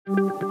How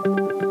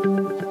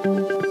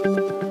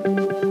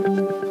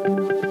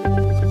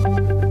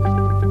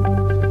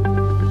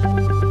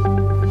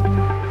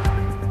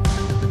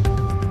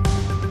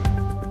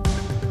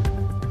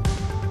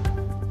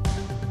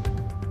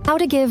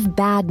to give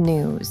bad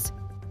news.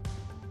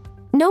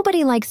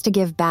 Nobody likes to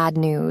give bad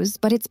news,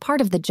 but it's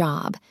part of the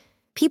job.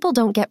 People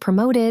don't get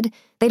promoted,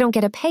 they don't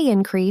get a pay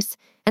increase,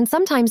 and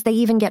sometimes they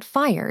even get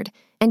fired,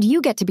 and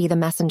you get to be the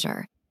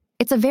messenger.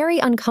 It's a very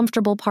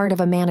uncomfortable part of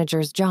a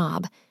manager's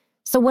job.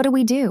 So what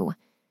do?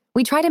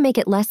 We try to make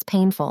it less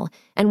painful,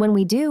 and when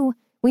we do,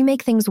 we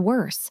make things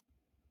worse.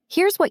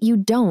 Here's what you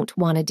don't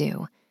want to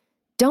do.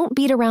 Don't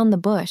beat around the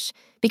bush,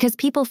 because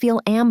people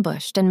feel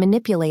ambushed and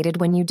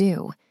manipulated when you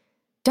do.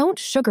 Don't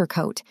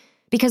sugarcoat,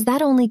 because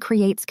that only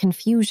creates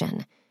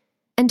confusion.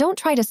 And don't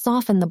try to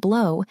soften the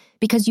blow,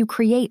 because you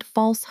create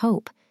false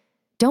hope.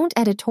 Don't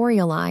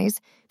editorialize,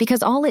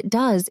 because all it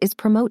does is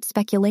promote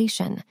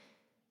speculation.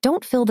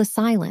 Don't fill the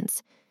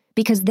silence,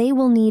 because they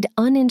will need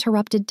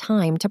uninterrupted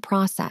time to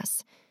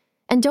process.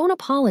 And don't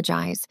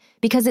apologize,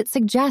 because it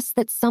suggests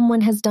that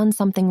someone has done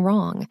something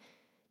wrong.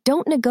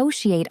 Don't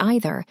negotiate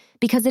either,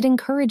 because it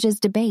encourages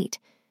debate.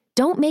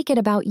 Don't make it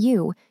about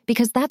you,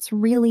 because that's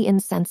really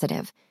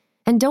insensitive.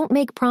 And don't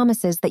make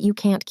promises that you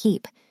can't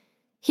keep.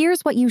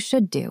 Here's what you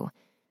should do.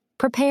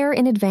 Prepare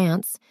in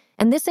advance,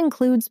 and this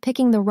includes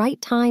picking the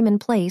right time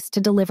and place to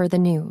deliver the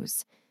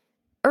news.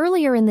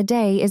 Earlier in the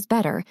day is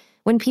better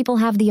when people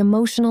have the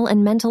emotional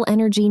and mental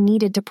energy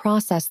needed to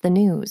process the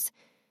news.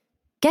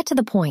 Get to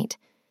the point.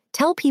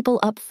 Tell people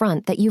up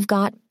front that you've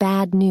got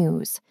bad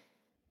news.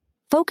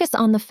 Focus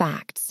on the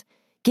facts.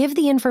 Give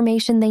the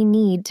information they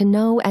need to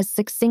know as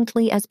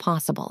succinctly as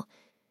possible.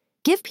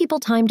 Give people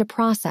time to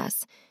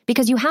process,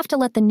 because you have to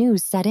let the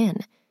news set in.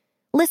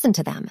 Listen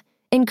to them.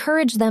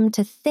 Encourage them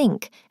to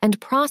think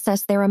and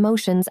process their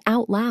emotions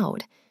out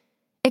loud.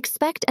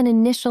 Expect an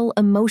initial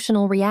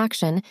emotional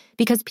reaction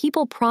because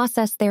people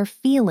process their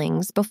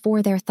feelings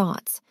before their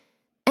thoughts.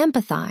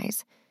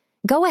 Empathize.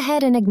 Go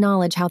ahead and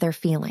acknowledge how they're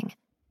feeling.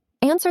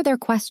 Answer their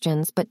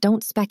questions, but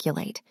don't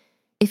speculate.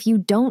 If you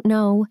don't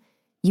know,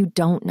 you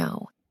don't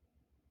know.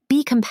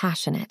 Be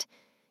compassionate.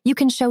 You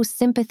can show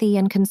sympathy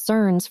and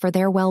concerns for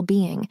their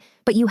well-being,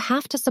 but you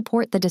have to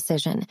support the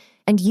decision,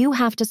 and you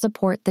have to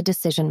support the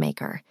decision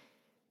maker.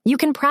 You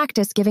can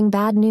practice giving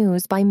bad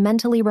news by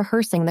mentally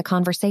rehearsing the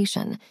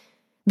conversation.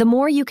 The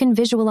more you can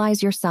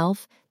visualize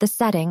yourself, the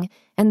setting,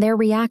 and their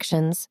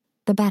reactions,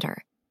 the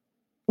better.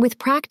 With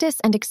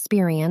practice and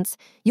experience,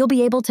 you'll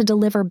be able to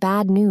deliver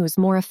bad news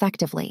more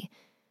effectively.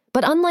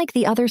 But unlike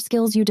the other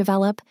skills you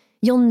develop,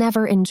 you'll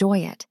never enjoy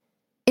it.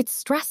 It's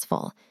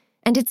stressful,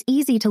 and it's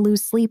easy to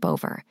lose sleep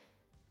over.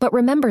 But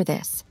remember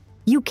this,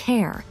 you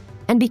care.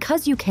 And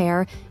because you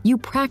care, you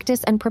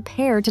practice and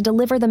prepare to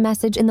deliver the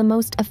message in the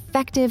most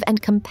effective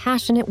and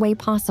compassionate way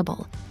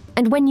possible.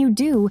 And when you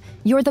do,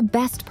 you're the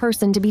best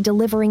person to be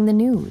delivering the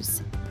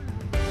news.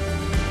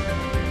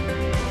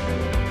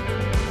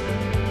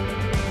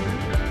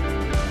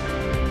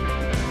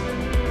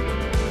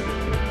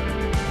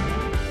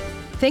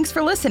 Thanks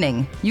for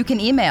listening. You can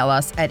email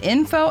us at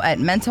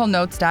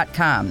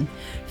info@mentalnotes.com.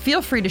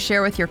 Feel free to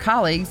share with your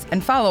colleagues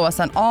and follow us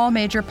on all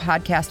major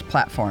podcast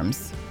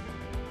platforms.